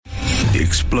The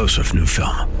explosive new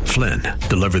film, Flynn,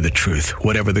 deliver the truth,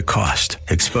 whatever the cost,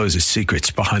 exposes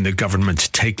secrets behind the government's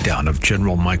takedown of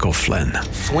General Michael Flynn.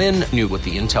 Flynn knew what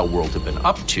the intel world had been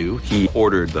up to. He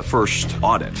ordered the first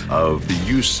audit of the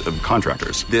use of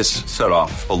contractors. This set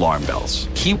off alarm bells.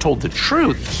 He told the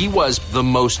truth. He was the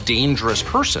most dangerous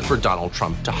person for Donald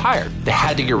Trump to hire. They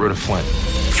had to get rid of Flynn.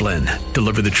 Flynn,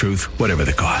 deliver the truth, whatever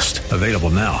the cost. Available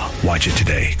now. Watch it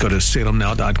today. Go to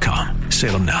salemnow.com.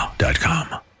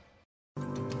 salemnow.com.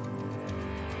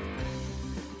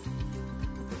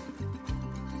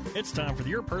 It's time for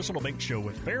Your Personal Bank Show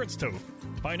with Ference Toth,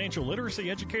 financial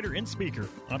literacy educator and speaker,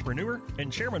 entrepreneur,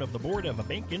 and chairman of the board of a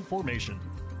bank in formation.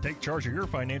 Take charge of your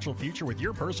financial future with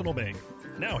your personal bank.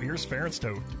 Now here's Ference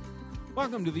Toth.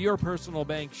 Welcome to the Your Personal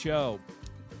Bank Show.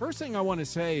 First thing I want to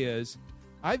say is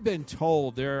I've been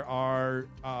told there are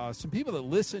some people that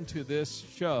listen to this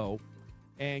show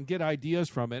and get ideas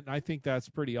from it, and I think that's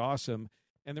pretty awesome.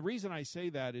 And the reason I say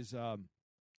that is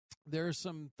there are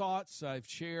some thoughts I've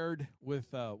shared with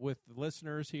the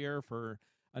listeners here for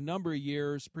a number of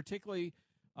years, particularly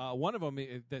one of them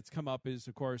that's come up is,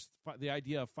 of course, the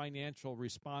idea of financial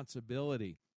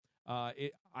responsibility.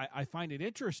 I find it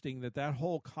interesting that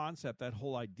whole concept, that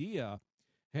whole idea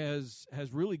has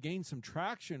really gained some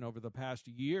traction over the past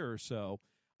year or so.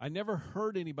 I never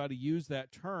heard anybody use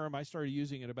that term. I started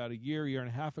using it about a year and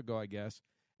a half ago, I guess.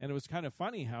 And it was kind of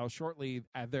funny how shortly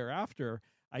thereafter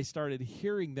I started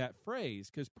hearing that phrase,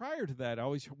 because prior to that, I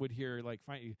always would hear like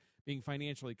being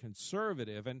financially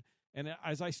conservative. And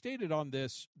as I stated on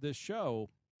this show,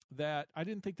 that I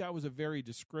didn't think that was a very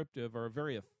descriptive or a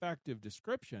very effective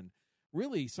description.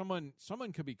 Really, someone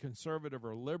could be conservative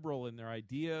or liberal in their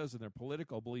ideas and their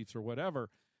political beliefs or whatever,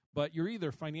 but you're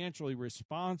either financially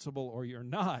responsible or you're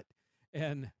not.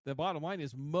 And the bottom line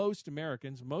is most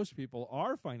Americans, most people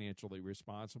are financially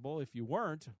responsible. If you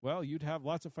weren't, well, you'd have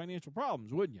lots of financial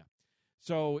problems, wouldn't you?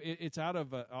 So it's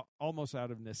almost out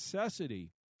of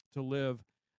necessity to live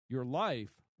your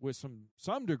life with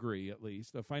some degree, at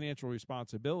least, of financial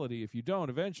responsibility. If you don't,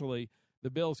 eventually the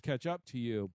bills catch up to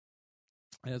you,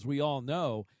 as we all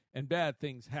know, and bad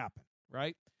things happen,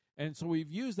 right? And so we've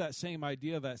used that same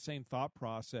idea, that same thought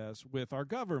process with our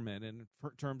government in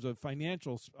terms of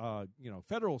financial,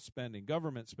 federal spending,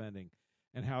 government spending,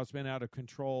 and how it's been out of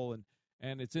control.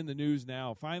 And it's in the news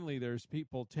now. Finally, there's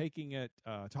people taking it,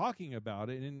 talking about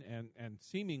it, and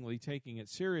seemingly taking it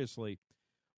seriously,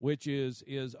 which is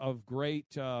of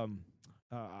great. I'm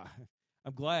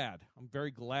glad. I'm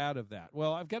very glad of that.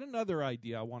 Well, I've got another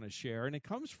idea I want to share, and it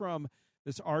comes from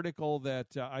this article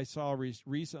that I saw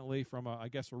recently from, a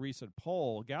recent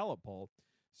poll, Gallup poll,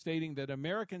 stating that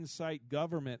Americans cite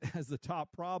government as the top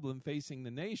problem facing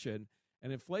the nation,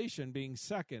 and inflation being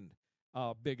second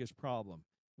biggest problem,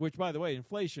 which, by the way,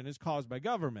 inflation is caused by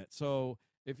government. So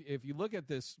if you look at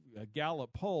this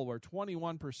Gallup poll where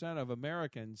 21% of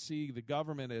Americans see the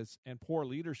government and poor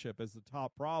leadership as the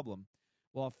top problem,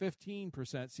 while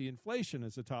 15% see inflation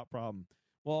as the top problem.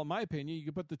 Well, in my opinion, you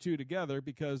can put the two together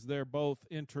because they're both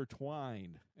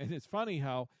intertwined. And it's funny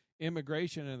how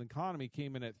immigration and the economy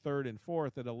came in at third and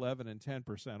fourth at 11 and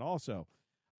 10% also.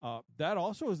 That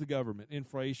also is the government,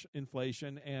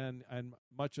 inflation and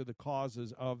much of the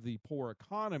causes of the poor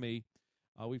economy.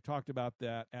 We've talked about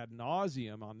that ad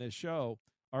nauseum on this show,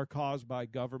 are caused by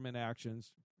government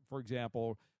actions. For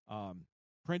example,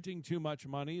 printing too much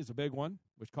money is a big one,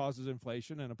 which causes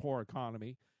inflation and a poor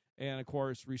economy. And, of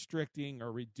course, restricting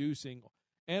or reducing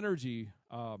energy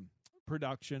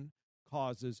production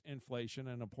causes inflation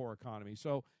and a poor economy.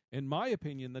 So, in my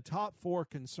opinion, the top four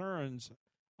concerns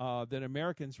that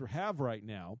Americans have right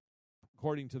now,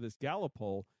 according to this Gallup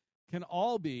poll, can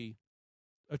all be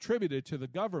attributed to the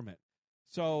government.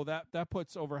 So that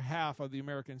puts over half of the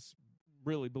Americans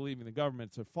really believing the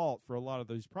government's at fault for a lot of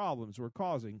these problems we're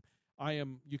causing.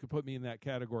 You could put me in that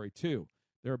category too.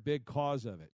 They're a big cause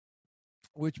of it.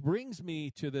 Which brings me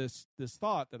to this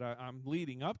thought that I'm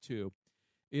leading up to,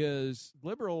 is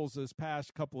liberals this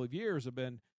past couple of years have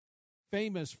been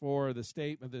famous for the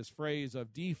statement, this phrase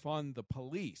of defund the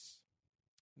police.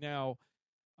 Now,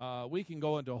 we can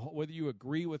go into whether you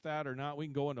agree with that or not. We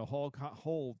can go into a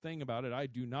whole thing about it. I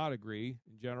do not agree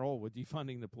in general with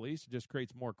defunding the police. It just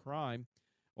creates more crime,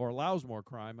 or allows more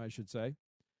crime, I should say.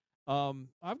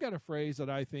 I've got a phrase that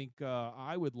I think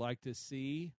I would like to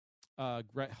see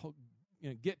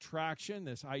get traction,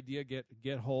 this idea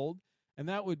get hold, and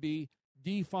that would be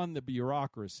defund the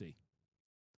bureaucracy.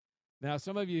 Now,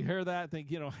 some of you hear that and think,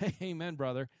 hey, amen,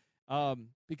 brother,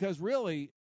 because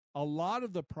really a lot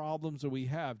of the problems that we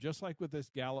have, just like with this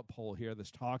Gallup poll here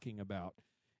that's talking about,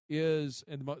 is,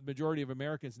 and the majority of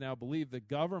Americans now believe the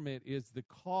government is the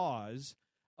cause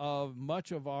of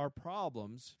much of our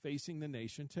problems facing the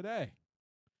nation today.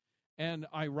 And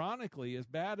ironically, as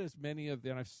bad as many of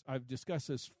them, I've discussed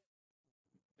this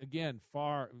again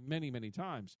many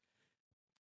times,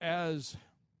 as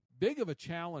big of a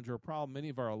challenge or problem many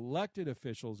of our elected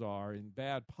officials are in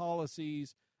bad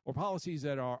policies or policies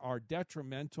that are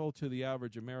detrimental to the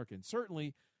average American.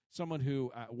 Certainly, someone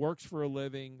who works for a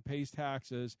living, pays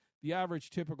taxes, the average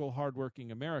typical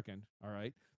hardworking American, all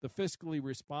right, the fiscally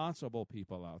responsible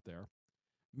people out there,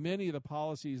 many of the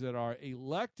policies that our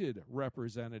elected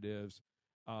representatives,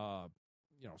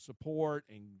 support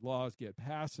and laws get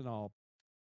passed and all,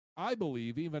 I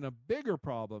believe even a bigger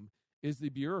problem is the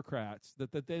bureaucrats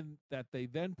that they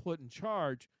then put in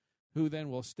charge, who then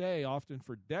will stay often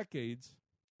for decades,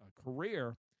 a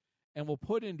career, and will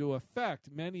put into effect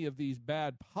many of these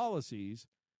bad policies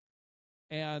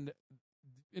and,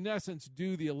 in essence,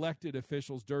 do the elected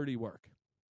officials' dirty work,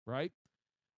 right?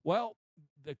 Well,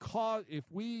 if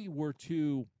we were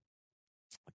to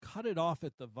cut it off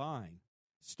at the vine,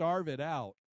 starve it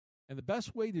out, and the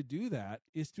best way to do that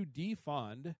is to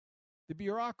defund the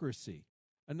bureaucracy.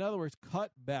 In other words,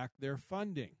 cut back their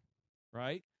funding,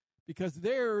 right? Because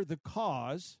they're the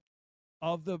cause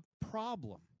of the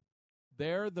problem.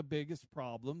 They're the biggest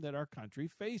problem that our country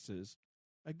faces,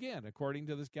 again, according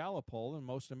to this Gallup poll, and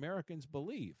most Americans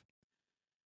believe.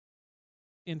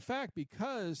 In fact,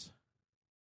 because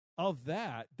of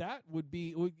that would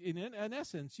be, in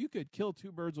essence, you could kill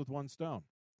two birds with one stone.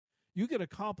 You could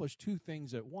accomplish two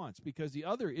things at once, because the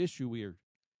other issue we're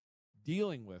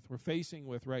facing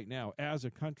with right now as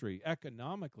a country,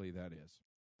 economically that is,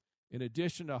 in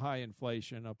addition to high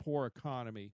inflation, a poor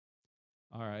economy,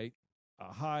 all right,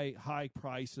 high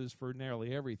prices for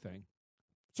nearly everything,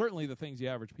 certainly the things the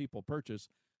average people purchase,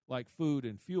 like food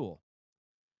and fuel.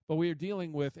 But we are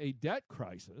dealing with a debt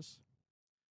crisis,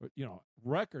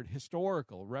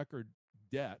 historical record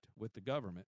debt with the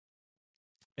government,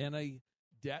 and a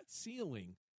debt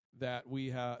ceiling that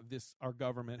our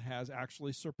government has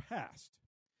actually surpassed.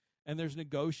 And there's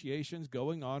negotiations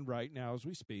going on right now as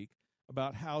we speak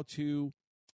about how to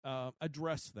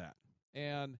address that.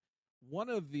 And one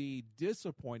of the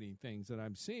disappointing things that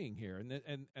I'm seeing here,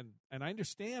 and I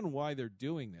understand why they're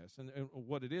doing this, and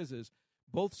what it is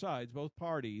both sides, both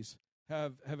parties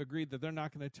have agreed that they're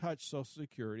not going to touch Social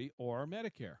Security or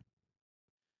Medicare.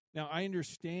 Now, I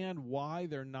understand why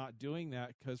they're not doing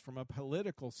that, because from a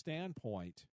political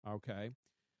standpoint, okay,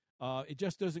 it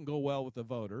just doesn't go well with the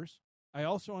voters. I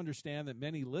also understand that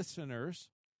many listeners,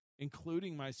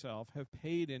 including myself, have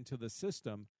paid into the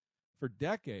system for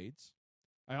decades.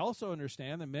 I also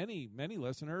understand that many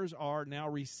listeners are now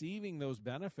receiving those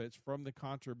benefits from the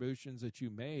contributions that you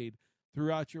made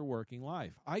throughout your working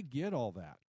life. I get all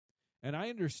that. And I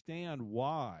understand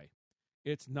why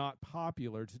it's not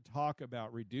popular to talk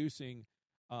about reducing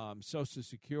Social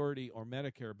Security or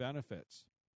Medicare benefits.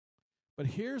 But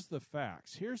here's the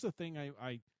facts. Here's the thing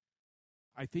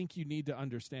I think you need to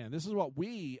understand. This is what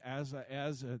we, as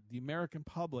the American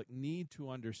public, need to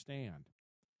understand,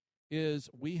 is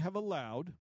we have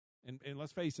allowed, and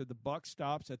let's face it, the buck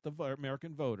stops at the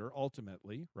American voter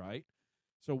ultimately, right?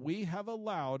 So we have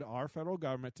allowed our federal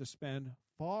government to spend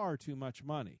far too much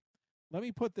money. Let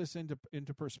me put this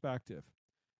into perspective.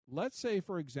 Let's say,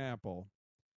 for example,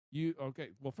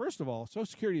 first of all, Social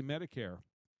Security and Medicare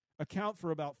account for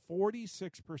about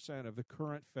 46% of the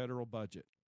current federal budget.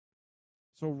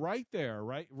 So right there,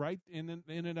 right in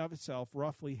and of itself,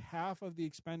 roughly half of the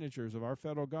expenditures of our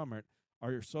federal government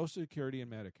are your Social Security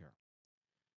and Medicare.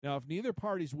 Now, if neither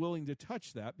party is willing to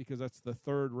touch that, because that's the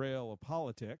third rail of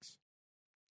politics,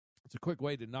 it's a quick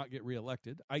way to not get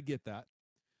reelected. I get that.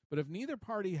 But if neither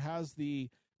party has the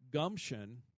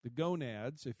gumption, the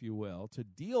gonads, if you will, to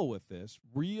deal with this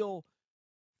real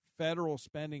federal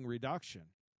spending reduction,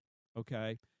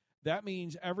 okay, that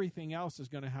means everything else is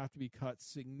going to have to be cut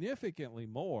significantly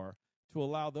more to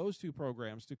allow those two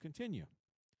programs to continue.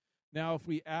 Now, if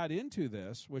we add into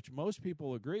this, which most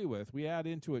people agree with, we add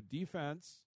into it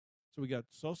defense. So we got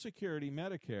Social Security,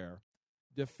 Medicare,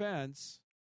 defense,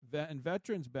 and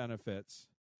veterans benefits.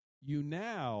 You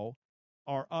now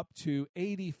are up to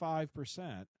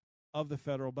 85% of the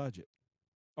federal budget.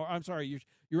 Or I'm sorry,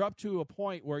 you're up to a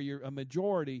point where you're a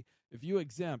majority. If you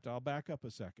exempt, I'll back up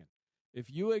a second. If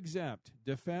you exempt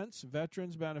defense,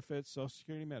 veterans benefits, Social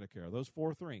Security, Medicare, those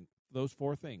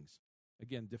four things,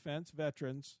 again, defense,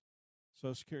 veterans,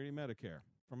 Social Security, Medicare,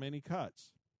 from any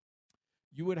cuts,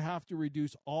 you would have to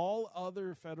reduce all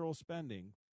other federal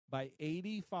spending by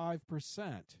 85%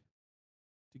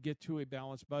 to get to a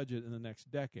balanced budget in the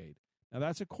next decade. Now,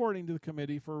 that's according to the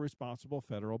Committee for a Responsible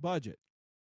Federal Budget.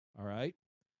 All right?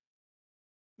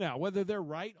 Now, whether they're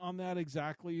right on that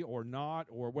exactly or not,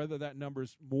 or whether that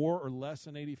number's more or less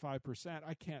than 85%,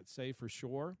 I can't say for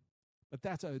sure, but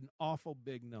that's an awful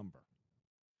big number.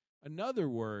 In other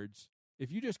words,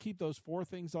 if you just keep those four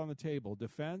things on the table,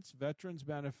 defense, veterans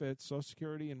benefits, Social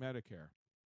Security, and Medicare,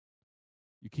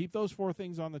 you keep those four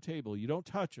things on the table, you don't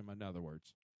touch them, in other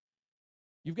words,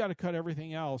 you've got to cut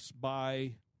everything else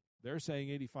by, they're saying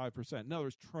 85%. In other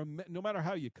words, no matter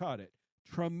how you cut it,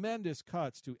 tremendous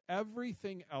cuts to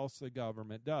everything else the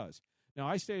government does. Now,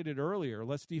 I stated earlier,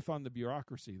 let's defund the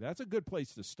bureaucracy. That's a good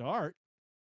place to start.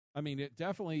 I mean, it's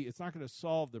not going to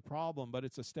solve the problem, but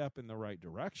it's a step in the right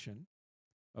direction.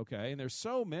 Okay, and there's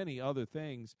so many other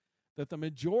things that the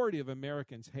majority of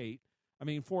Americans hate. I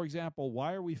mean, for example,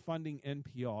 why are we funding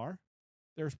NPR?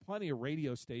 There's plenty of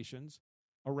radio stations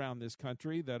around this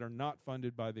country that are not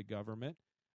funded by the government.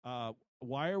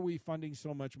 Why are we funding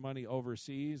so much money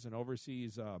overseas and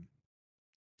overseas,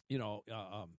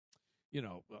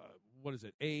 what is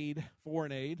it? Aid,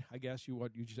 foreign aid, I guess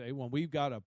what you say, when we've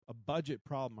got a budget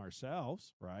problem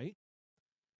ourselves, right?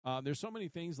 There's so many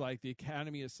things like the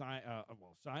Academy of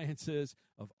Sciences,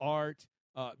 of Art,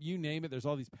 you name it. There's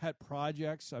all these pet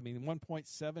projects. I mean,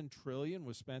 $1.7 trillion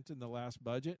was spent in the last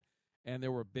budget, and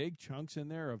there were big chunks in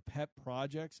there of pet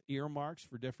projects, earmarks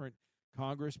for different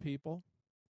Congress people.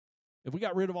 If we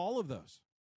got rid of all of those,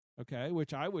 okay,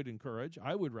 which I would encourage,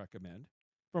 I would recommend,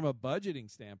 from a budgeting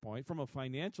standpoint, from a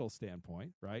financial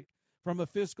standpoint, right, from a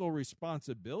fiscal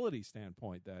responsibility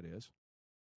standpoint, that is,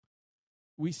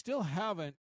 we still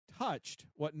haven't touched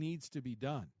what needs to be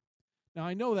done. Now,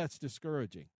 I know that's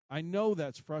discouraging. I know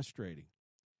that's frustrating.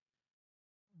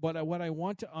 But what I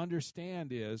want to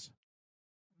understand is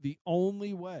the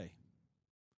only way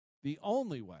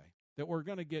that we're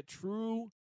going to get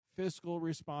true fiscal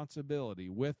responsibility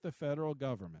with the federal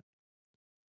government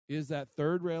is that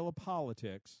third rail of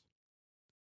politics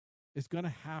is going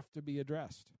to have to be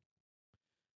addressed.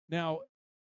 Now,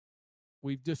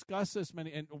 we've discussed this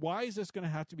many, and why is this going to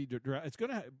have to be addressed?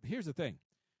 Here's the thing.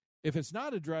 If it's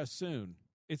not addressed soon,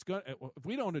 if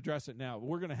we don't address it now,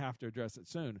 we're going to have to address it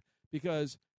soon,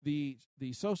 because the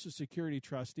Social Security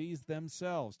trustees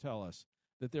themselves tell us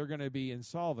that they're going to be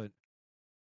insolvent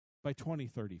by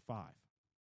 2035.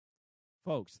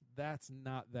 Folks, that's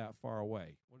not that far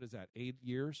away. What is that, 8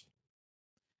 years?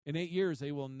 In 8 years,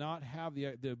 they will not have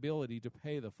the ability to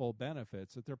pay the full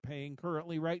benefits that they're paying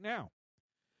currently right now.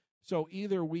 So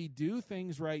either we do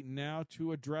things right now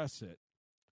to address it,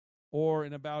 or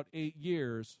in about 8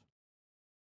 years,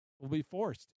 we'll be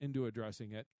forced into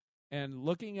addressing it. And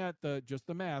looking at just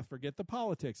the math, forget the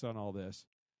politics on all this,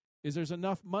 is there's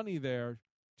enough money there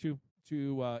to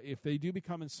if they do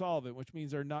become insolvent, which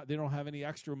means they don't have any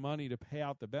extra money to pay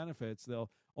out the benefits, they'll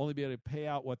only be able to pay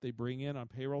out what they bring in on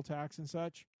payroll tax and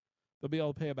such. They'll be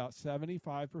able to pay about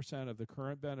 75% of the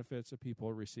current benefits that people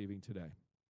are receiving today.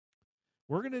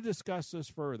 We're going to discuss this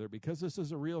further because this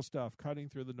is the real stuff cutting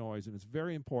through the noise, and it's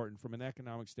very important from an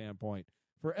economic standpoint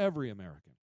for every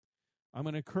American. I'm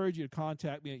going to encourage you to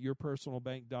contact me at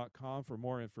yourpersonalbank.com for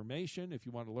more information if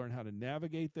you want to learn how to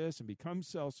navigate this and become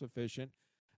self-sufficient,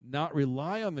 not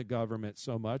rely on the government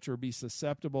so much or be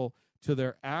susceptible to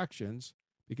their actions,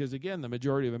 because, again, the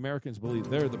majority of Americans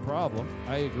believe they're the problem.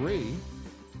 I agree.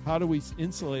 How do we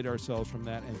insulate ourselves from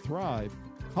that and thrive?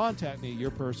 Contact me at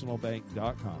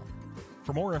yourpersonalbank.com.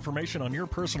 For more information on Your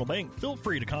Personal Bank, feel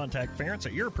free to contact Ference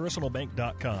at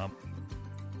yourpersonalbank.com.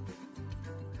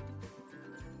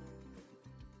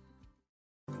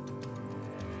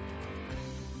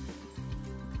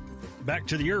 Back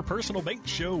to the Your Personal Bank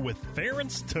Show with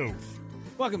Ference Toth.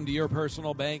 Welcome to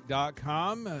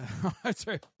yourpersonalbank.com. I'm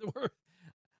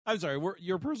sorry, we're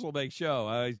Your Personal Bank Show.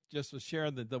 I just was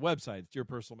sharing the website. It's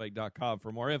yourpersonalbank.com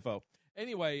for more info.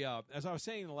 Anyway, as I was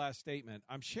saying in the last statement,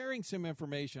 I'm sharing some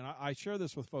information. I share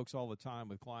this with folks all the time,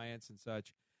 with clients and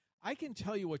such. I can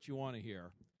tell you what you want to hear,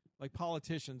 like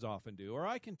politicians often do, or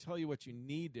I can tell you what you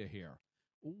need to hear.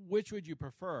 Which would you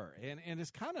prefer? And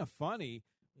it's kind of funny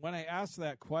when I ask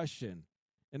that question,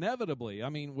 inevitably, I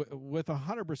mean, with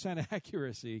 100%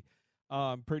 accuracy,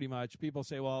 pretty much, people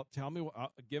say, well, tell me,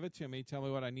 give it to me, tell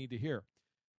me what I need to hear.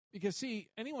 Because, see,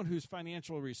 anybody who's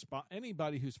financially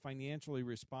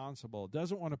responsible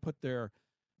doesn't want to put their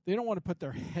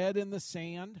head in the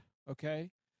sand,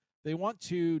 okay? They want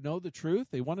to know the truth.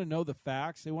 They want to know the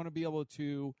facts. They want to be able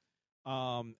to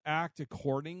act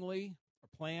accordingly, or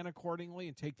plan accordingly,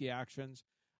 and take the actions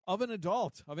of an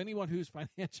adult, of anyone who's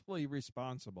financially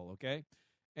responsible, okay?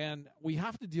 And we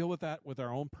have to deal with that with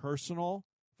our own personal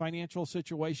financial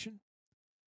situation.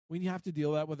 We have to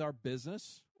deal with that with our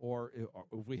business, or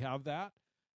if we have that.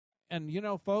 And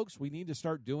folks, we need to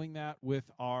start doing that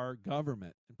with our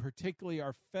government, and particularly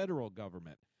our federal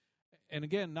government. And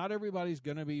again, not everybody's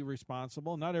going to be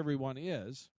responsible. Not everyone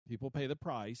is. People pay the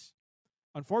price.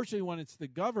 Unfortunately, when it's the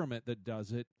government that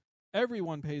does it,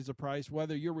 everyone pays the price,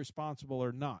 whether you're responsible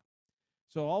or not.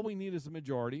 So all we need is a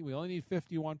majority. We only need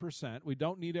 51%. We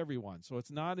don't need everyone. So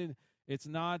it's not the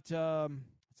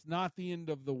end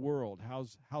of the world.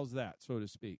 How's that, so to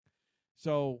speak?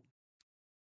 So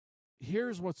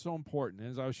here's what's so important.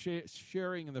 As I was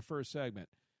sharing in the first segment,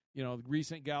 the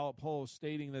recent Gallup poll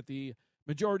stating that the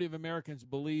majority of Americans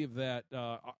believe that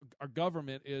our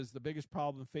government is the biggest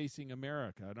problem facing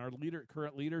America, and our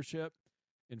current leadership,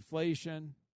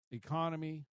 inflation,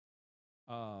 economy,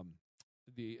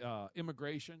 the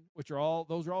immigration,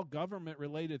 those are all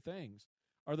government-related things,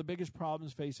 are the biggest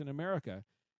problems facing America,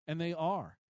 and they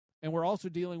are. And we're also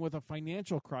dealing with a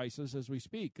financial crisis as we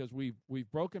speak, because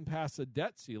we've broken past the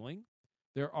debt ceiling.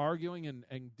 They're arguing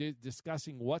and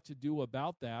discussing what to do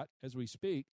about that as we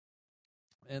speak,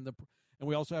 and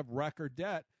we also have record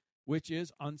debt, which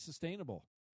is unsustainable.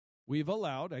 We've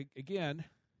allowed, again,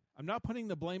 I'm not putting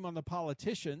the blame on the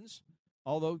politicians,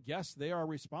 although, yes, they are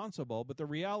responsible, but the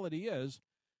reality is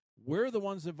we're the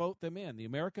ones that vote them in, the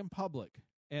American public,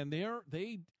 and they'll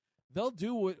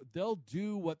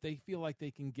do what they feel like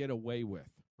they can get away with,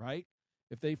 right?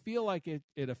 If they feel like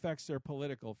it affects their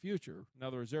political future, in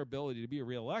other words, their ability to be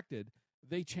reelected,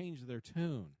 they change their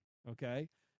tune, okay?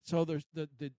 So there's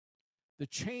the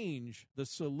change, the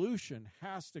solution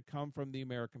has to come from the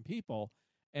American people,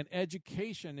 and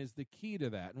education is the key to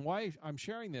that. And why I'm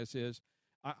sharing this is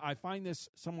I find this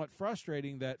somewhat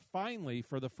frustrating that finally,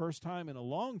 for the first time in a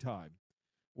long time,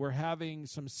 we're having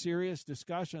some serious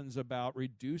discussions about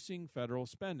reducing federal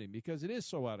spending because it is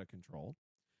so out of control.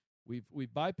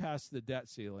 We've bypassed the debt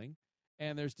ceiling,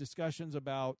 and there's discussions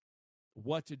about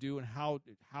what to do and how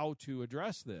to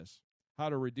address this, how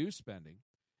to reduce spending.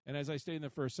 And as I stated in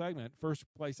the first segment, first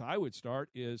place I would start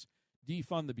is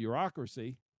defund the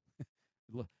bureaucracy.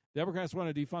 Democrats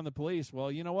want to defund the police.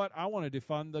 Well, you know what? I want to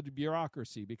defund the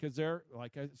bureaucracy because they're,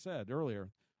 like I said earlier,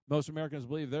 most Americans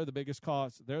believe they're the biggest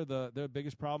cost. They're the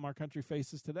biggest problem our country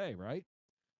faces today, right?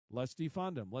 Let's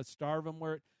defund them. Let's starve them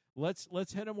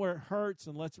let's hit them where it hurts,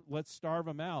 and let's starve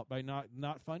them out by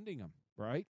not funding them,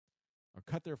 right? Or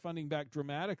cut their funding back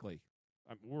dramatically.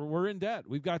 We're in debt.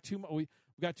 We've got too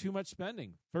much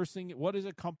spending. First thing, what does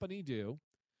a company do?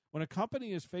 When a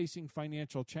company is facing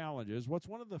financial challenges, what's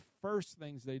one of the first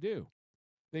things they do?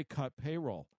 They cut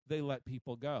payroll. They let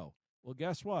people go. Well,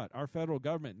 guess what? Our federal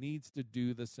government needs to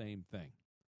do the same thing,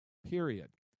 period.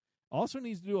 Also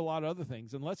needs to do a lot of other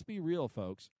things. And let's be real,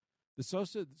 folks. The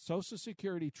Social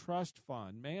Security Trust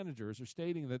Fund managers are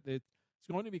stating that it's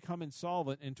going to become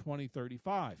insolvent in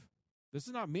 2035. This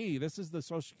is not me. This is the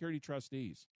Social Security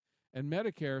trustees. And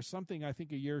Medicare, something I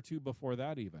think a year or two before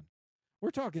that even. We're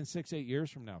talking 6-8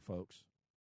 years from now, folks.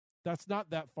 That's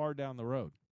not that far down the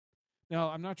road. Now,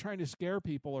 I'm not trying to scare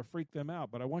people or freak them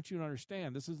out, but I want you to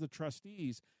understand this is the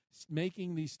trustees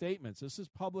making these statements. This is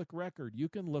public record. You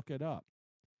can look it up.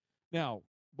 Now,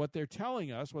 what they're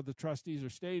telling us, what the trustees are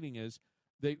stating is,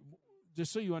 they,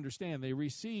 just so you understand, they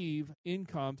receive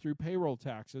income through payroll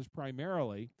taxes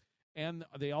primarily, and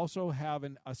they also have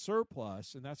a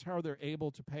surplus, and that's how they're able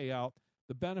to pay out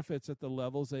the benefits at the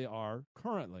levels they are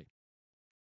currently.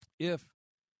 If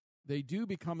they do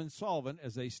become insolvent,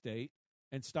 as they state,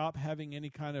 and stop having any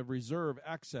kind of reserve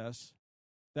excess,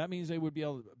 that means they would be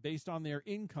able, based on their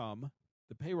income,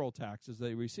 the payroll taxes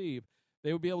they receive,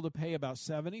 they would be able to pay about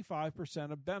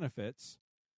 75% of benefits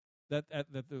that at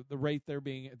the rate they're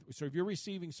being. So if you're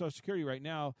receiving Social Security right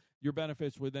now, your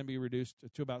benefits would then be reduced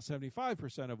to about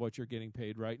 75% of what you're getting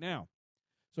paid right now.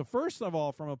 So first of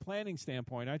all, from a planning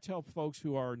standpoint, I tell folks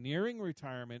who are nearing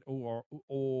retirement or who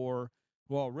are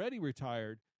already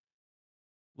retired,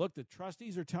 look, the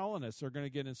trustees are telling us they're going to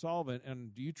get insolvent,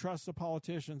 and do you trust the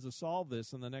politicians to solve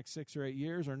this in the next 6 or 8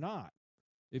 years or not?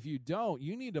 If you don't,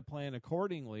 you need to plan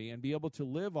accordingly and be able to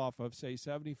live off of, say,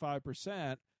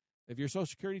 75%. If your Social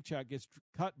Security check gets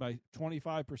cut by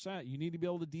 25%, you need to be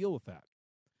able to deal with that.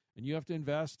 And you have to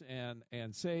invest and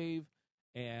save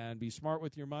and be smart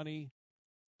with your money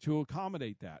to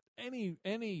accommodate that. Any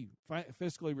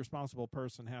fiscally responsible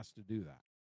person has to do that.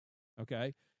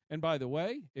 Okay? And by the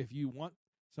way, if you want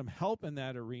some help in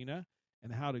that arena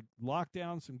and how to lock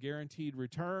down some guaranteed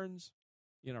returns,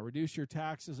 reduce your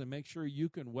taxes and make sure you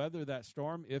can weather that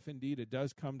storm if indeed it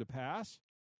does come to pass,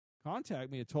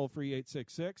 contact me at toll-free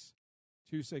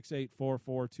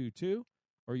 866-268-4422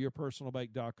 or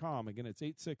yourpersonalbank.com. Again, it's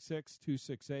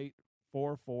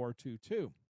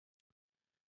 866-268-4422.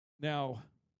 Now,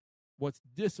 what's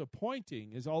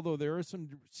disappointing is, although there is some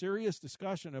serious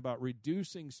discussion about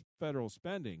reducing federal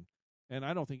spending, and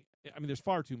there's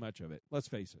far too much of it. Let's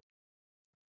face it.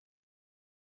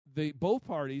 Both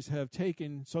parties have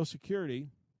taken Social Security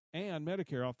and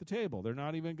Medicare off the table. They're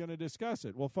not even going to discuss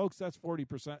it. Well, folks, that's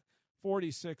 46%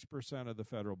 of the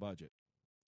federal budget.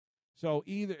 So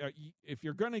either if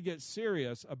you're going to get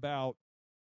serious about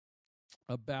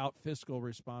fiscal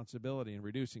responsibility and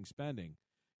reducing spending,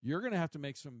 you're going to have to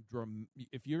make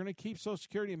if you're going to keep Social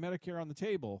Security and Medicare on the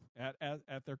table at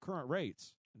their current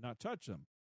rates and not touch them,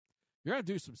 you're going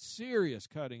to do some serious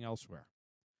cutting elsewhere.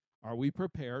 Are we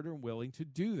prepared and willing to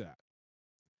do that?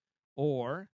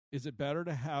 Or is it better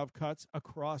to have cuts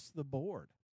across the board?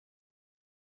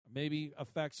 Maybe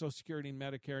affect Social Security and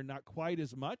Medicare not quite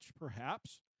as much,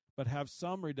 perhaps, but have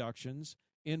some reductions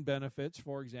in benefits,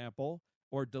 for example,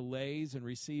 or delays in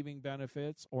receiving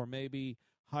benefits, or maybe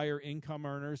higher income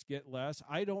earners get less.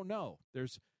 I don't know.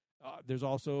 There's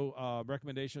also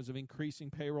recommendations of increasing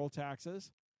payroll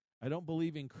taxes. I don't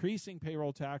believe increasing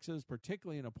payroll taxes,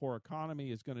 particularly in a poor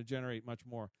economy, is going to generate much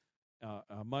more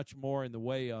in the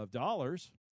way of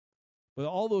dollars. But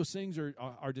all those things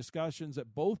are discussions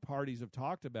that both parties have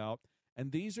talked about,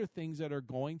 and these are things that are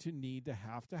going to need to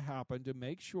happen to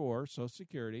make sure Social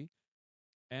Security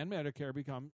and Medicare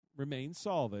remain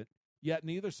solvent, yet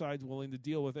neither side's willing to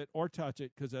deal with it or touch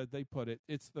it because, as they put it,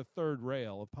 it's the third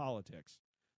rail of politics.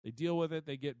 They deal with it,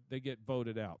 they get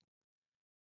voted out.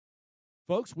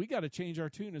 Folks, we got to change our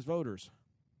tune as voters.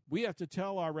 We have to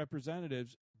tell our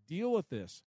representatives, deal with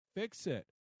this, fix it,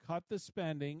 cut the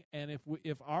spending, and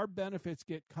if our benefits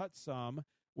get cut some,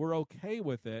 we're okay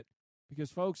with it. Because,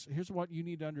 folks, here's what you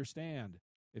need to understand.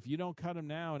 If you don't cut them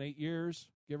now in 8 years,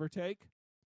 give or take,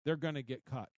 they're going to get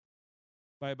cut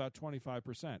by about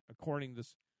 25%, according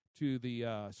to the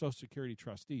Social Security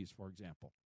trustees, for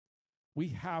example. We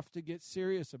have to get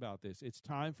serious about this. It's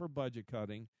time for budget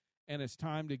cutting, and it's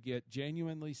time to get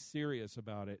genuinely serious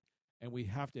about it, and we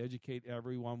have to educate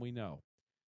everyone we know.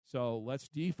 So let's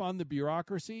defund the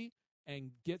bureaucracy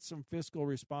and get some fiscal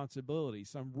responsibility,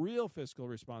 some real fiscal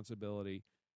responsibility,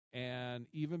 and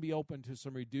even be open to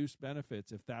some reduced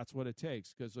benefits if that's what it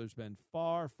takes, because there's been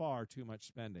far, far too much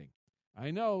spending.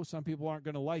 I know some people aren't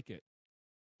going to like it,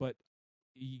 but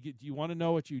do you want to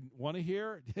know what you want to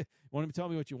hear? Want to tell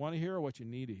me what you want to hear or what you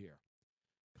need to hear?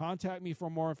 Contact me for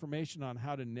more information on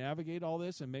how to navigate all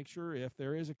this and make sure if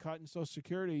there is a cut in Social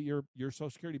Security, your Social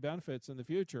Security benefits in the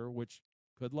future, which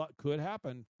could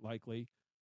happen likely,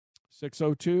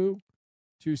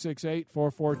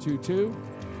 602-268-4422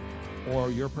 or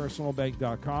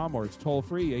yourpersonalbank.com, or it's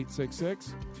toll-free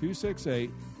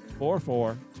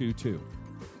 866-268-4422.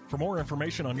 For more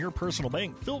information on Your Personal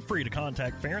Bank, feel free to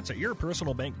contact Ference at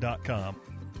yourpersonalbank.com.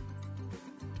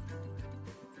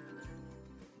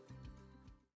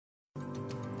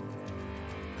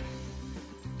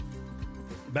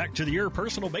 Back to the Your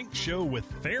Personal Bank Show with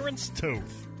Ference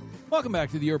Toth. Welcome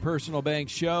back to the Your Personal Bank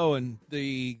Show, and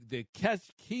the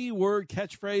keyword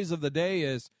catchphrase of the day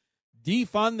is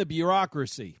defund the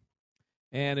bureaucracy.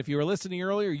 And if you were listening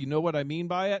earlier, you know what I mean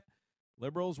by it.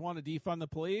 Liberals want to defund the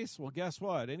police. Well, guess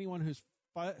what? Anyone who's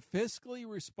fiscally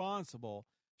responsible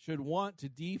should want to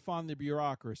defund the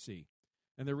bureaucracy.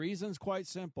 And the reason's quite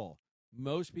simple.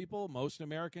 Most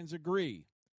Americans agree,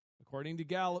 according to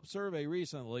Gallup survey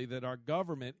recently, that our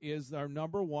government is our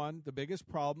number one, the biggest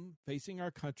problem facing our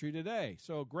country today.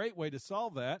 So a great way to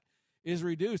solve that is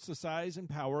reduce the size and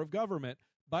power of government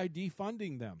by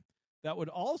defunding them. That would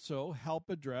also help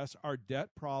address our debt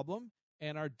problem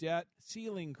and our debt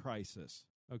ceiling crisis,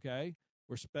 okay?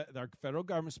 Our federal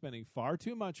government spending far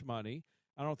too much money.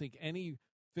 I don't think any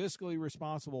fiscally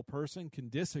responsible person can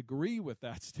disagree with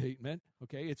that statement,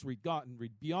 okay? It's gotten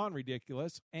beyond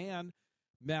ridiculous and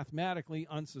mathematically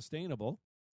unsustainable,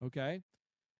 okay?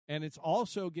 And it's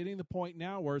also getting the point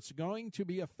now where it's going to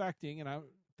be affecting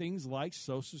things like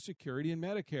Social Security and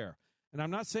Medicare. And I'm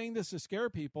not saying this to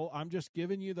scare people. I'm just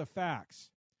giving you the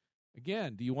facts.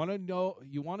 Again, do you want to know? Do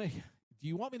you want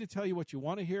me to tell you what you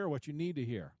want to hear or what you need to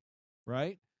hear,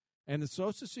 right? And the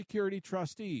Social Security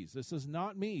trustees, this is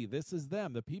not me, this is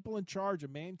them. The people in charge of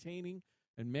maintaining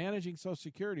and managing Social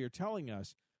Security are telling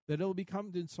us that it'll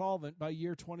become insolvent by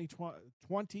year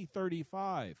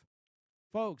 2035.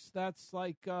 Folks, that's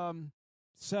like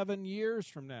 7 years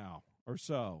from now or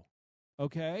so,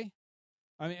 okay?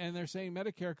 I mean, and they're saying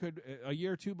Medicare could a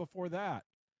year or two before that.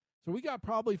 So we got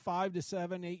probably 5 to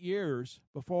 7, 8 years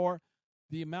before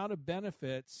the amount of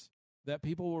benefits that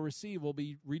people will receive will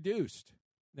be reduced.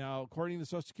 Now, according to the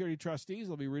Social Security trustees,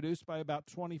 it'll be reduced by about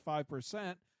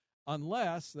 25%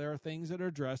 unless there are things that are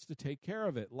addressed to take care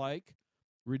of it, like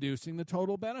reducing the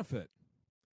total benefit,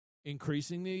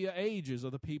 increasing the ages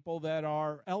of the people that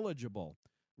are eligible,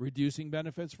 reducing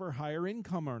benefits for higher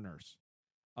income earners,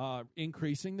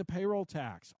 increasing the payroll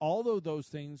tax, all of those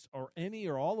things, or any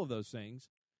or all of those things.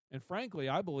 And frankly,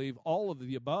 I believe all of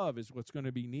the above is what's going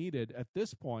to be needed at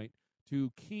this point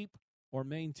to keep or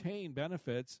maintain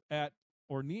benefits at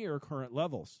or near current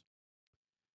levels.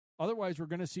 Otherwise, we're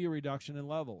going to see a reduction in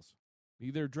levels.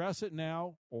 Either address it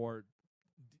now or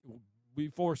be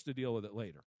forced to deal with it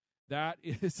later. That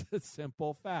is a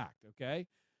simple fact, okay?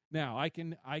 Now, I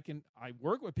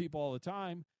work with people all the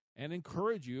time and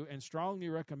encourage you and strongly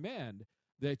recommend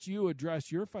that you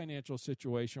address your financial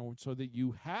situation so that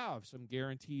you have some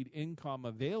guaranteed income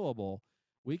available.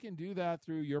 We can do that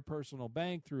through your personal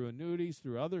bank, through annuities,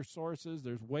 through other sources.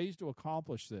 There's ways to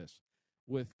accomplish this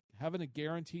with having a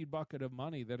guaranteed bucket of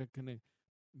money that it can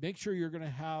make sure you're going to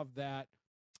have that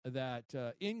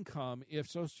income if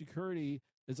Social Security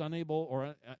is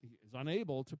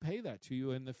unable to pay that to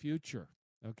you in the future.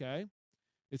 Okay,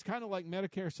 it's kind of like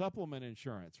Medicare supplement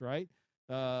insurance, right?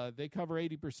 They cover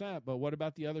 80%, but what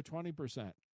about the other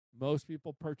 20%? Most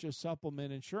people purchase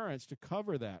supplement insurance to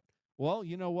cover that. Well,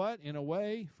 you know what? In a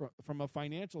way, from a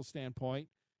financial standpoint,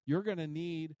 you're going to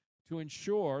need to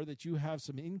ensure that you have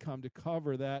some income to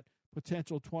cover that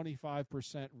potential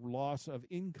 25% loss of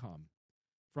income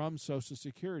from Social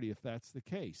Security, if that's the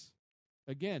case.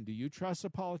 Again, do you trust the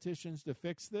politicians to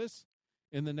fix this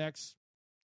in the next,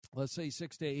 let's say,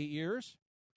 6 to 8 years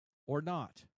or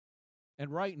not?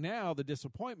 And right now, the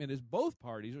disappointment is both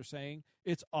parties are saying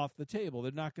it's off the table.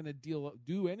 They're not going to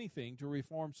do anything to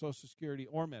reform Social Security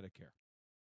or Medicare.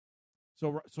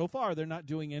 So far, they're not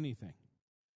doing anything.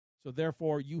 So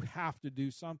therefore, you have to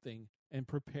do something and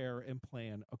prepare and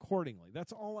plan accordingly.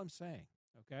 That's all I'm saying,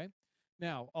 okay?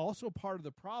 Now, also part of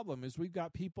the problem is we've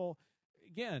got people,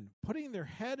 again, putting their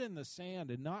head in the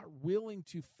sand and not willing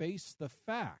to face the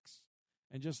facts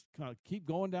and just kind of keep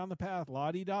going down the path,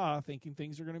 la-di-da, thinking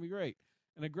things are going to be great.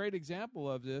 And a great example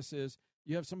of this is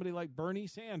you have somebody like Bernie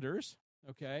Sanders,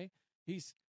 okay?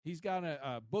 He's got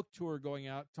a book tour going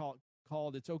out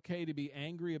called It's Okay to Be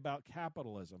Angry About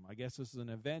Capitalism. I guess this is an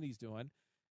event he's doing.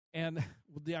 And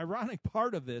the ironic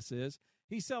part of this is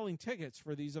he's selling tickets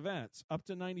for these events up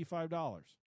to $95.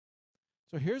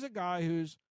 So here's a guy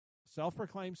who's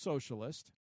self-proclaimed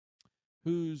socialist,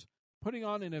 who's putting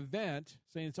on an event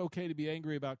saying it's okay to be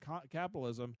angry about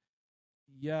capitalism,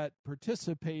 yet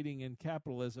participating in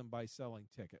capitalism by selling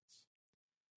tickets.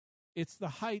 It's the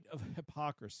height of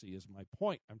hypocrisy is my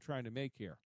point I'm trying to make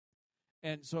here.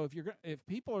 And so if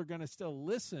people are going to still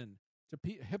listen to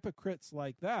hypocrites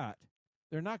like that,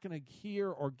 they're not going to hear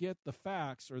or get the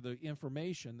facts or the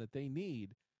information that they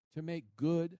need to make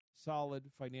good,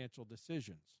 solid financial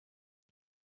decisions.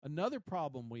 Another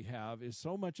problem we have is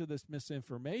so much of this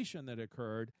misinformation that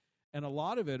occurred, and a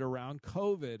lot of it around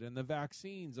COVID and the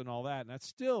vaccines and all that. And that's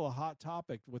still a hot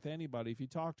topic with anybody if you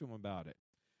talk to them about it.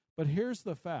 But here's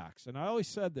the facts, and I always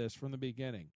said this from the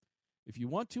beginning. If you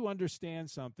want to understand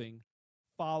something,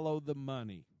 follow the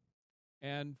money.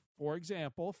 And, for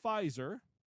example, Pfizer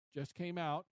just came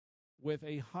out with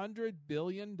a $100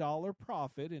 billion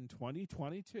profit in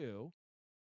 2022,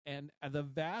 and the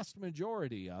vast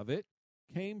majority of it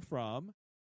came from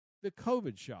the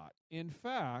COVID shot. In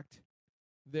fact,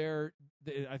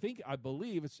 I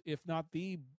believe it's, if not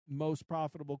the most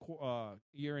profitable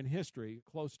year in history,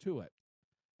 close to it.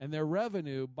 And their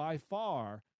revenue, by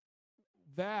far,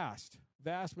 vast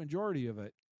majority of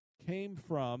it came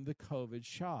from the COVID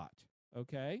shot,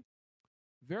 okay?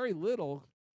 Very little.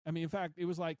 I mean, in fact, it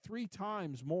was like 3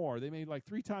 times more. They made like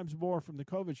 3 times more from the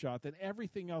COVID shot than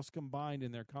everything else combined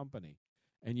in their company.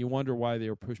 And you wonder why they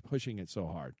were pushing it so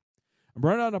hard. I'm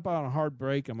running up on a hard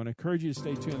break. I'm going to encourage you to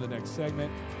stay tuned in the next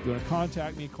segment. If you want to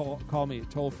contact me, call me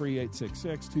at toll-free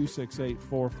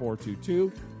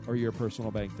 866-268-4422 or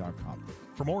yourpersonalbank.com.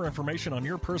 For more information on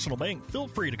Your Personal Bank, feel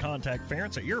free to contact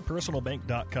Ference at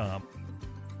yourpersonalbank.com.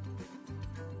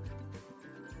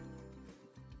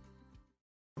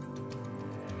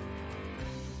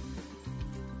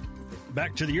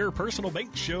 Back to the Your Personal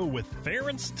Bank Show with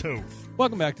Ference Toth.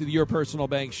 Welcome back to the Your Personal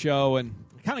Bank Show. And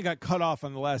I kind of got cut off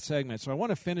on the last segment, so I want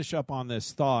to finish up on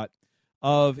this thought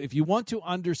of if you want to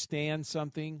understand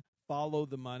something, follow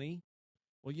the money.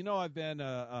 Well, you know, I've been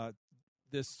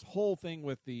this whole thing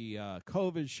with the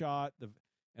COVID shot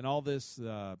and all this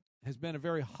has been a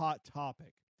very hot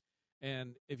topic.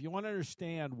 And if you want to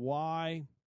understand why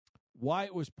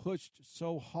it was pushed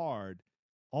so hard,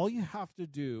 all you have to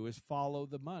do is follow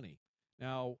the money.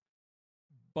 Now,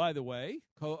 by the way,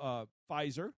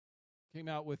 Pfizer came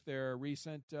out with their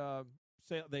recent sale.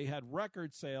 They had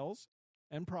record sales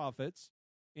and profits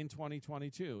in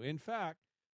 2022. In fact,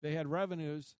 they had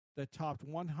revenues that topped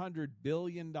 $100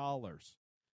 billion.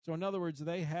 So in other words,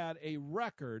 they had a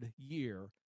record year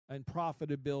in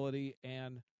profitability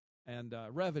and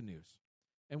revenues.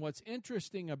 And what's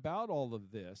interesting about all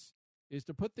of this is,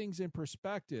 to put things in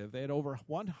perspective, they had over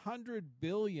 $100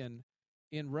 billion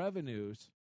in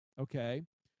revenues, okay?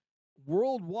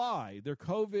 Worldwide, their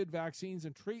COVID vaccines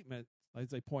and treatment, as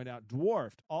they point out,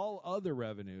 dwarfed all other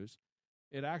revenues.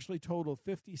 It actually totaled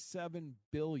 $57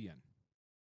 billion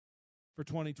for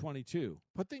 2022.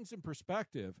 Put things in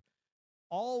perspective.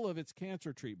 All of its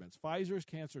cancer treatments, Pfizer's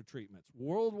cancer treatments,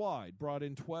 worldwide brought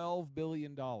in $12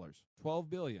 billion. $12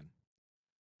 billion.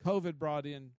 COVID brought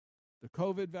in, the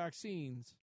COVID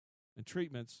vaccines and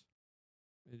treatments,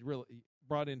 it really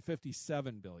brought in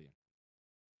 $57 billion.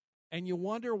 And you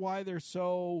wonder why they're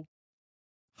so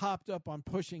hopped up on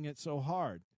pushing it so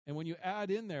hard. And when you add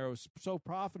in there, it was so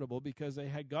profitable because they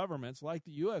had governments like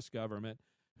the U.S. government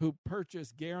who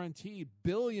purchased guaranteed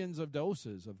billions of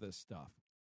doses of this stuff.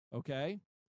 Okay?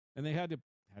 And they had to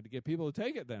get people to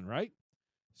take it then, right?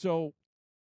 So,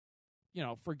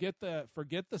 forget the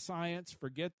science,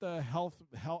 forget the health.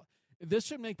 This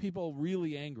should make people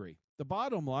really angry. The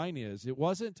bottom line is, it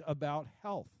wasn't about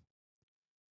health.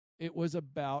 It was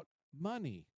about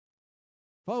money.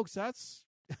 Folks, that's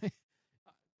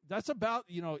about,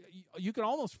 you can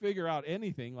almost figure out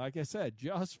anything. Like I said,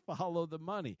 just follow the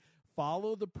money.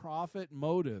 Follow the profit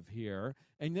motive here,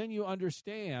 and then you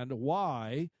understand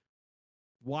why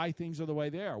things are the way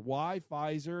they are, why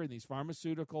Pfizer and these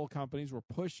pharmaceutical companies were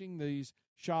pushing these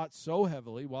shots so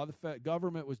heavily while the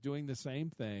government was doing the same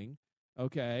thing,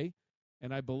 okay?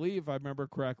 And I believe, if I remember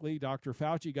correctly, Dr.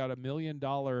 Fauci got $1 million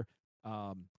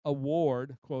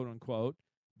award, quote unquote,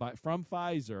 from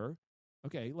Pfizer.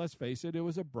 Okay, let's face it, it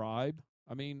was a bribe.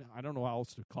 I mean, I don't know how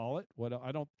else to call it.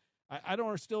 I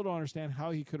still don't understand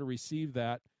how he could have received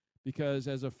that, because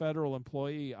as a federal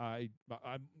employee,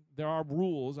 there are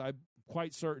rules, I'm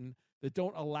quite certain, that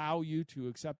don't allow you to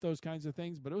accept those kinds of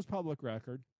things, but it was public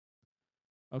record.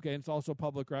 Okay, and it's also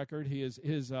public record. His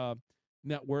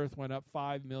net worth went up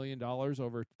 $5 million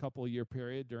over a couple of year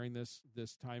period during this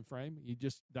time frame.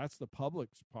 That's the public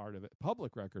part of it.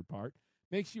 Public record part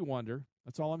makes you wonder.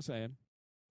 That's all I'm saying.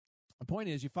 The point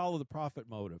is, you follow the profit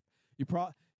motive.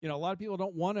 A lot of people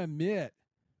don't want to admit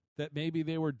that maybe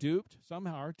they were duped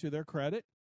somehow, to their credit.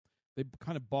 They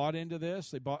kind of bought into this.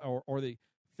 They bought, or they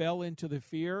fell into the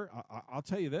fear. I'll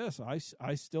tell you this: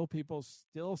 I still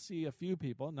see a few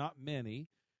people, not many,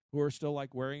 who are still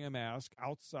like wearing a mask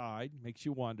outside. Makes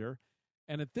you wonder.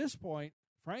 And at this point,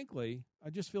 frankly, I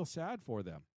just feel sad for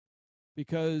them,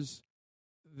 because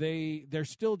they're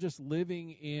still just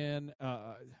living in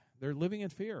they're living in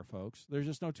fear, folks. There's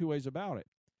just no two ways about it.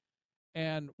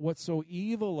 And what's so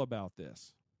evil about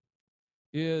this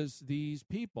is these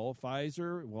people,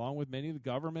 Pfizer, along with many of the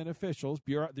government officials,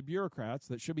 the bureaucrats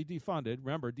that should be defunded,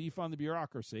 remember, defund the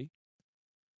bureaucracy,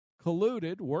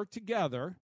 colluded, worked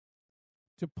together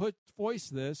to voice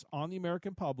this on the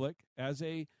American public as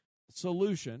a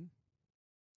solution,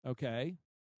 okay?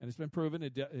 And it's been proven,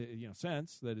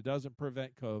 since, that it doesn't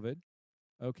prevent COVID,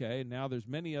 okay? And now there's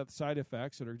many other side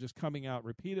effects that are just coming out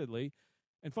repeatedly.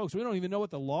 And folks, we don't even know what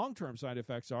the long-term side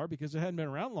effects are, because it hadn't been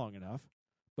around long enough.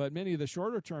 But many of the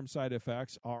shorter-term side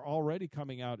effects are already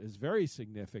coming out as very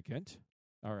significant,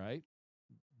 all right?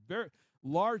 Very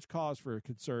large cause for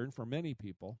concern for many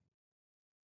people.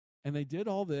 And they did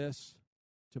all this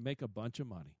to make a bunch of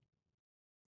money.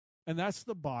 And that's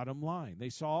the bottom line. They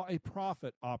saw a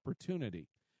profit opportunity.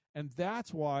 And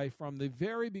that's why, from the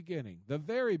very beginning,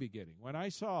 when I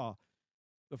saw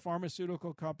the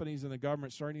pharmaceutical companies and the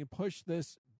government starting to push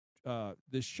this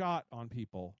shot on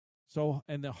people,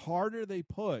 and the harder they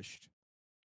pushed,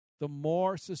 the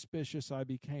more suspicious I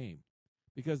became,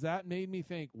 because that made me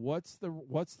think, what's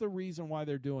the reason why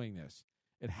they're doing this?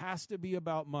 It has to be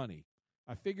about money.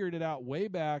 I figured it out way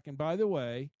back, and by the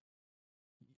way,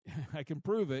 I can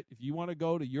prove it. If you want to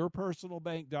go to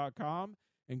yourpersonalbank.com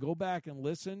and go back and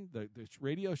listen, the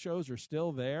radio shows are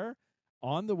still there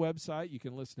on the website. You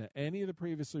can listen to any of the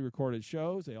previously recorded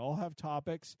shows. They all have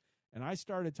topics. And I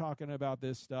started talking about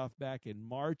this stuff back in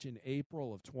March and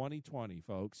April of 2020,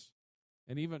 folks.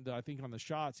 And even, I think, on the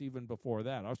shots, even before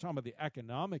that. I was talking about the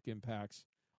economic impacts.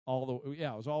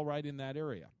 It was all right in that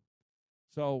area.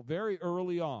 So very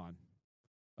early on,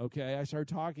 okay, I started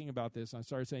talking about this. I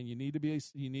started saying you need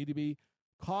to be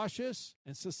cautious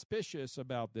and suspicious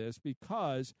about this,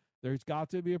 because there's got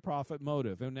to be a profit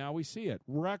motive. And now we see it.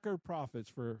 Record profits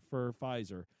for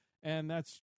Pfizer. And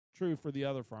that's true for the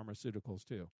other pharmaceuticals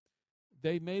too.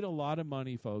 They made a lot of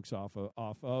money, folks, off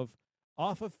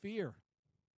of fear.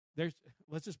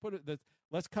 Let's just put it,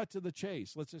 let's cut to the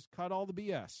chase. Let's just cut all the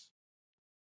BS.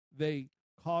 They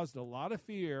caused a lot of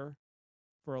fear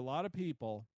for a lot of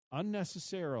people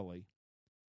unnecessarily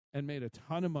and made a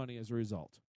ton of money as a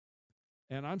result.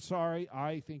 And I'm sorry,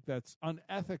 I think that's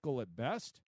unethical at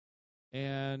best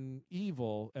and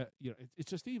evil.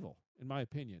 It's just evil, in my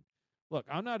opinion. Look,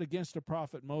 I'm not against a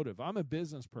profit motive. I'm a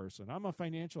business person. I'm a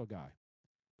financial guy.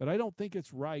 But I don't think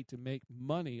it's right to make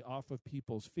money off of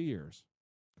people's fears.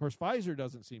 Of course, Pfizer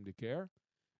doesn't seem to care,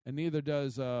 and neither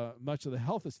does much of the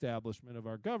health establishment of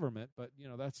our government. But,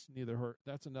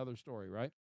 that's another story,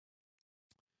 right?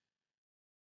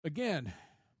 Again,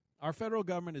 our federal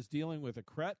government is dealing with a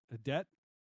debt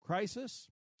crisis,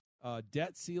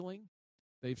 debt ceiling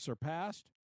they've surpassed,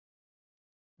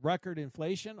 record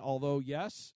inflation, although,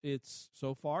 yes, it's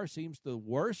so far seems the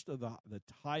worst of the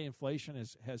high inflation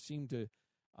has seemed to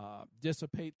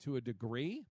dissipate to a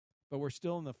degree, but we're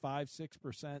still in the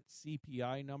 5-6%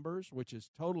 CPI numbers, which is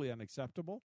totally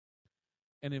unacceptable.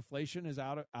 And inflation is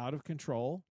out of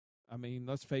control. I mean,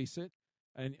 let's face it.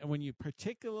 And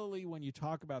particularly when you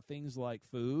talk about things like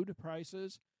food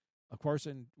prices, of course,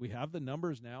 and we have the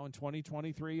numbers now in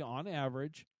 2023, on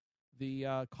average,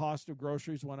 the cost of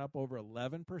groceries went up over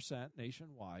 11%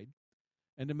 nationwide.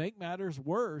 And to make matters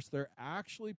worse, they're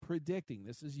actually predicting,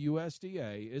 this is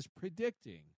USDA, is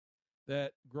predicting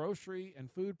that grocery and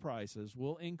food prices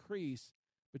will increase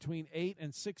between 8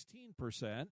 and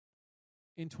 16%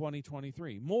 in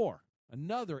 2023. More,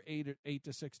 another 8 to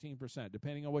 16%,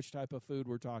 depending on which type of food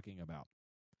we're talking about.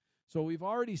 So we've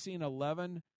already seen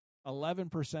 11%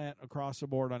 across the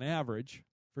board on average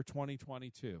for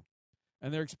 2022.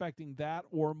 And they're expecting that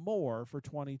or more for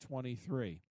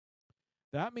 2023.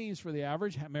 That means for the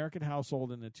average American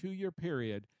household in a 2-year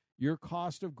period, your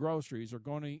cost of groceries are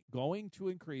going to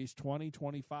increase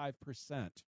 25%.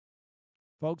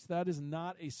 Folks, that is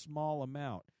not a small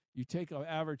amount. You take an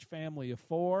average family of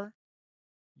 4,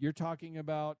 you're talking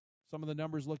about some of the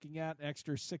numbers looking at an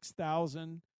extra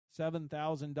 $6,000,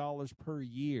 $7,000 per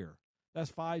year.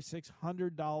 That's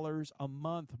 $500-$600 a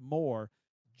month more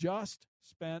just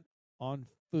spent on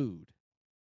food.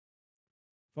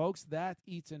 Folks, that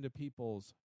eats into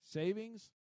people's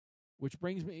savings, which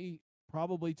brings me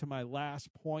probably to my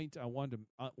last point I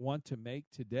want to make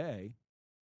today.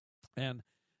 And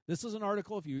this is an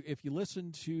article, if you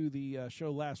listened to the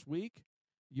show last week,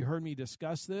 you heard me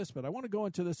discuss this, but I want to go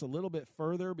into this a little bit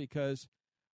further because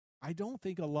I don't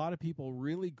think a lot of people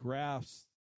really grasp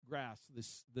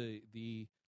this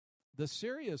the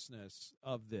seriousness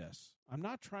of this. I'm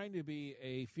not trying to be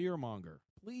a fearmonger.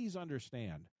 Please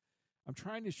understand. I'm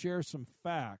trying to share some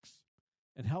facts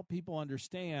and help people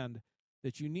understand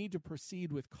that you need to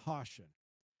proceed with caution.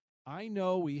 I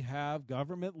know we have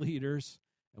government leaders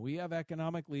and we have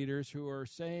economic leaders who are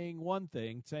saying one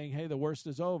thing, saying, hey, the worst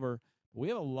is over. But we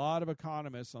have a lot of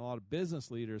economists and a lot of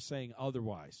business leaders saying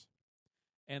otherwise.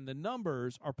 And the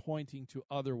numbers are pointing to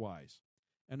otherwise.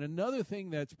 And another thing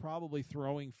that's probably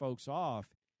throwing folks off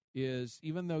is,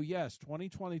 even though, yes,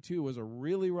 2022 was a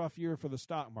really rough year for the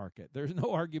stock market, there's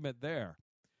no argument there.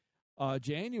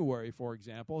 January, for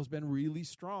example, has been really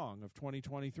strong of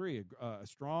 2023, a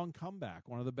strong comeback,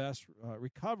 one of the best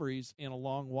recoveries in a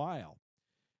long while,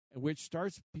 which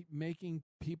starts making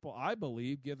people, I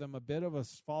believe, give them a bit of a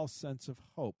false sense of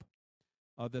hope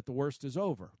that the worst is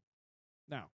over.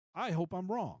 Now, I hope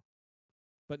I'm wrong,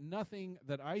 but nothing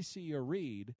that I see or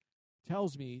read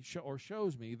tells me or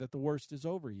shows me that the worst is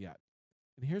over yet.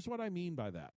 And here's what I mean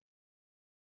by that.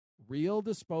 Real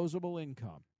disposable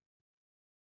income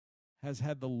has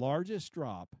had the largest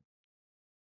drop,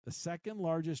 the second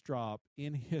largest drop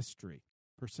in history,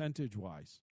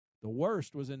 percentage-wise. The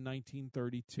worst was in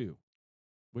 1932,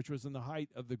 which was in the height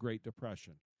of the Great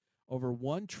Depression. Over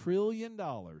 $1 trillion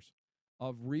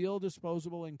of real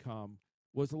disposable income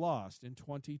was lost in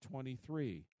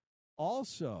 2023.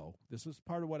 Also, this was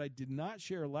part of what I did not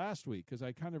share last week because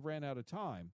I kind of ran out of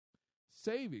time.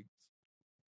 Savings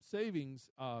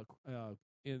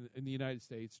in the United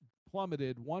States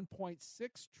plummeted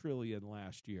 $1.6 trillion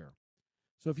last year.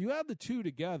 So if you add the two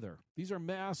together, these are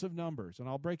massive numbers, and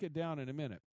I'll break it down in a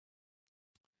minute.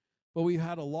 But we've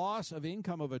had a loss of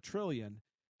income of $1 trillion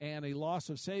and a loss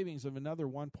of savings of another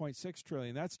 $1.6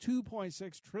 trillion. That's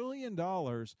 $2.6 trillion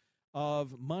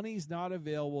of monies not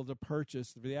available to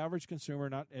purchase, for the average consumer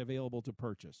not available to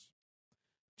purchase.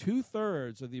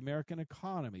 2/3 of the American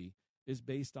economy is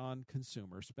based on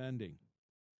consumer spending.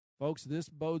 Folks, this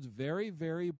bodes very,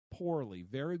 very poorly,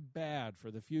 very bad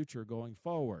for the future going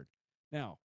forward.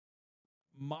 Now,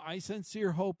 my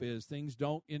sincere hope is things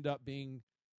don't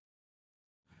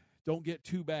get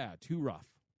too bad, too rough.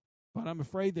 But I'm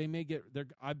afraid they may get.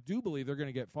 I do believe they're going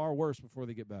to get far worse before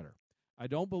they get better. I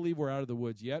don't believe we're out of the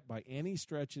woods yet by any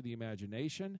stretch of the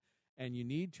imagination, and you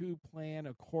need to plan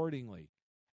accordingly.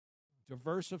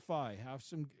 Diversify, have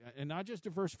some, and not just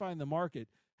diversify in the market,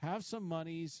 have some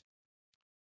monies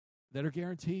that are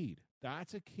guaranteed.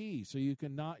 That's a key. So you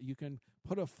can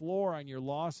put a floor on your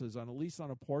losses on at least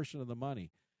on a portion of the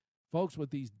money. Folks, with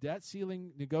these debt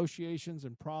ceiling negotiations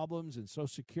and problems and Social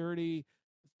Security,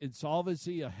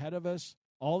 insolvency ahead of us,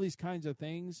 all these kinds of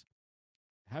things,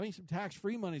 having some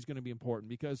tax-free money is going to be important,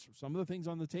 because some of the things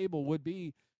on the table would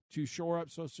be to shore up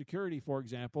Social Security, for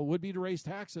example, would be to raise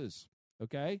taxes,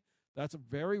 okay? That's a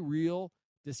very real,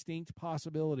 distinct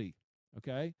possibility,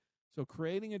 okay? So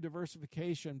creating a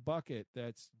diversification bucket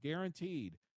that's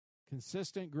guaranteed,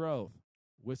 consistent growth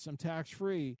with some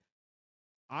tax-free,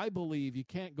 I believe you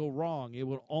can't go wrong. It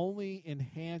will only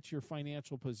enhance your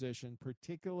financial position,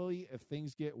 particularly if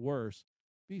things get worse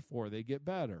before they get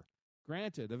better.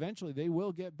 Granted, eventually they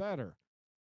will get better,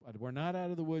 but we're not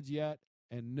out of the woods yet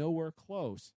and nowhere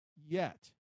close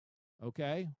yet,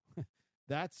 okay?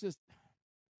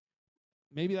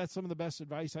 Maybe that's some of the best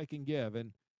advice I can give.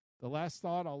 And the last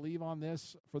thought I'll leave on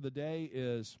this for the day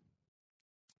is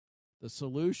the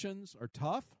solutions are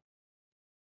tough,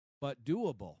 but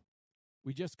doable.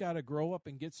 We just got to grow up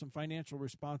and get some financial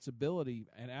responsibility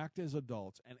and act as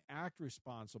adults and act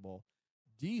responsible,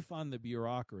 defund the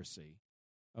bureaucracy,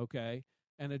 okay,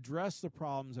 and address the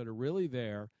problems that are really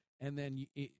there. And then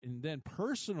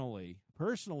personally,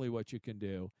 what you can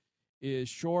do is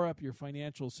shore up your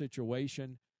financial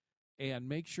situation and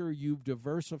make sure you've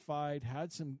diversified,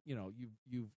 had some,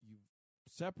 you've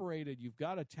separated, you've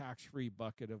got a tax-free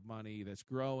bucket of money that's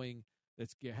growing,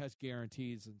 that has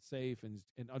guarantees and safe and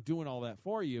doing all that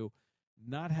for you,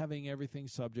 not having everything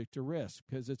subject to risk,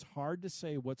 because it's hard to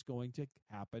say what's going to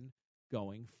happen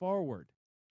going forward.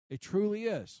 It truly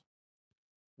is.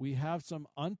 We have some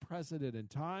unprecedented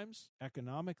times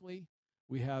economically.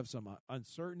 We have some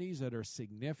uncertainties that are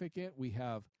significant. We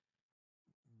have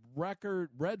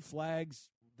record red flags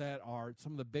that are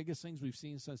some of the biggest things we've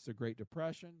seen since the Great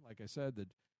Depression. Like I said, the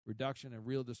reduction in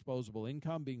real disposable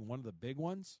income being one of the big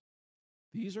ones.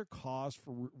 These are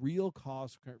real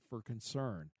cause for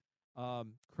concern.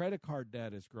 Credit card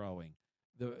debt is growing.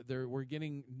 We're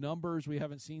getting numbers we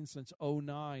haven't seen since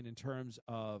 2009 in terms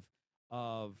of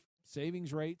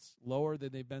savings rates lower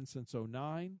than they've been since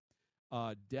 2009.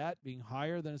 Debt being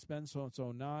higher than it's been since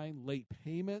 2009. Late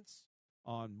payments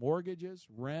on mortgages,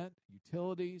 rent,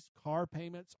 utilities, car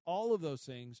payments, all of those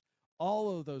things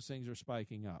are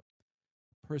spiking up.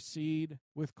 Proceed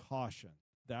with caution.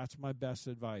 That's my best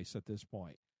advice at this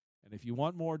point. And if you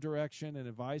want more direction and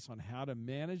advice on how to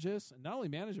manage this, and not only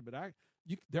manage it, but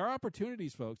there are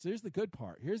opportunities, folks. Here's the good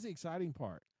part. Here's the exciting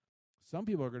part. Some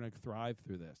people are going to thrive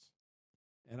through this,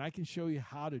 and I can show you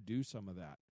how to do some of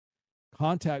that.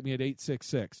 Contact me at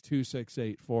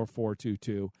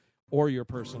 866-268-4422 or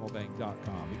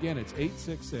yourpersonalbank.com. Again, it's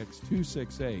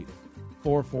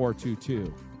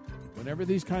 866-268-4422. Whenever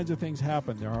these kinds of things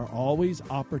happen, there are always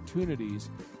opportunities,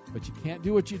 but you can't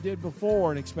do what you did before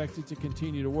and expect it to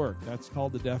continue to work. That's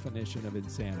called the definition of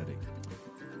insanity.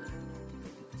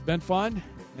 It's been fun,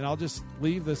 and I'll just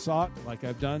leave this thought like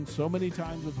I've done so many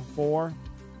times before,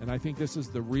 and I think this is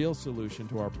the real solution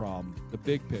to our problem. The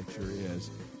big picture is,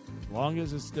 as long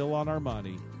as it's still on our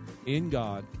money, in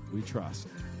God we trust.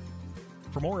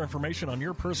 For more information on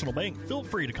Your Personal Bank, feel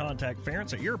free to contact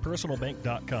Ference at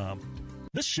yourpersonalbank.com.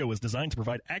 This show is designed to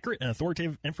provide accurate and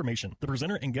authoritative information. The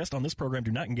presenter and guest on this program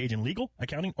do not engage in legal,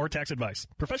 accounting, or tax advice.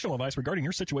 Professional advice regarding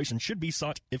your situation should be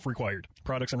sought if required.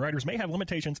 Products and riders may have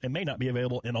limitations and may not be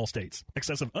available in all states.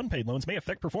 Excessive unpaid loans may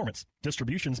affect performance.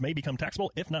 Distributions may become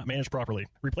taxable if not managed properly.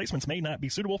 Replacements may not be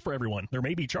suitable for everyone. There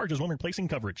may be charges when replacing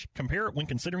coverage. Compare when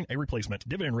considering a replacement.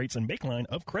 Dividend rates and baseline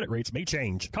of credit rates may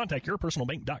change. Contact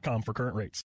yourpersonalbank.com for current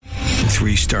rates.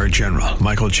 3-star General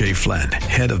Michael J. Flynn,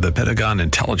 head of the Pentagon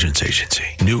Intelligence Agency,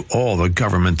 knew all the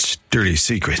government's dirty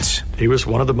secrets. He was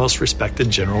one of the most respected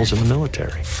generals in the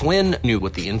military. Flynn knew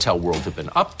what the intel world had been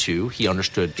up to. He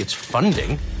understood its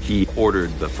funding. He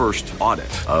ordered the first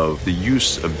audit of the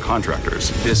use of contractors.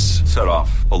 This set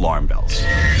off alarm bells.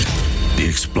 The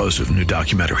explosive new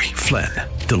documentary, Flynn,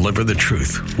 Deliver the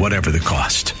Truth, Whatever the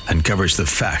Cost, uncovers the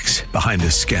facts behind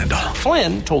this scandal.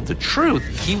 Flynn told the truth.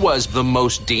 He was the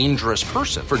most dangerous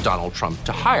person for Donald Trump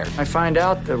to hire. I find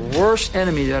out the worst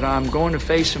enemy that I'm going to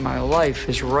face in my life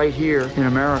is right here in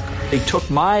America. They took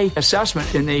my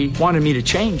assessment and they wanted me to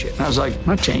change it. And I was like, I'm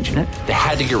not changing it. They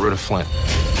had to get rid of Flynn.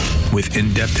 With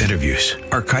in-depth interviews,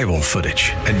 archival footage,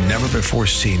 and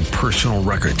never-before-seen personal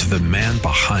records of the man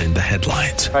behind the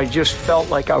headlines. I just felt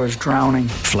like I was drowning.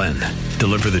 Flynn,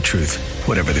 deliver the truth,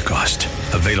 whatever the cost.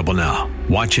 Available now.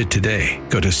 Watch it today.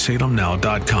 Go to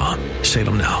salemnow.com.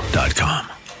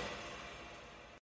 salemnow.com.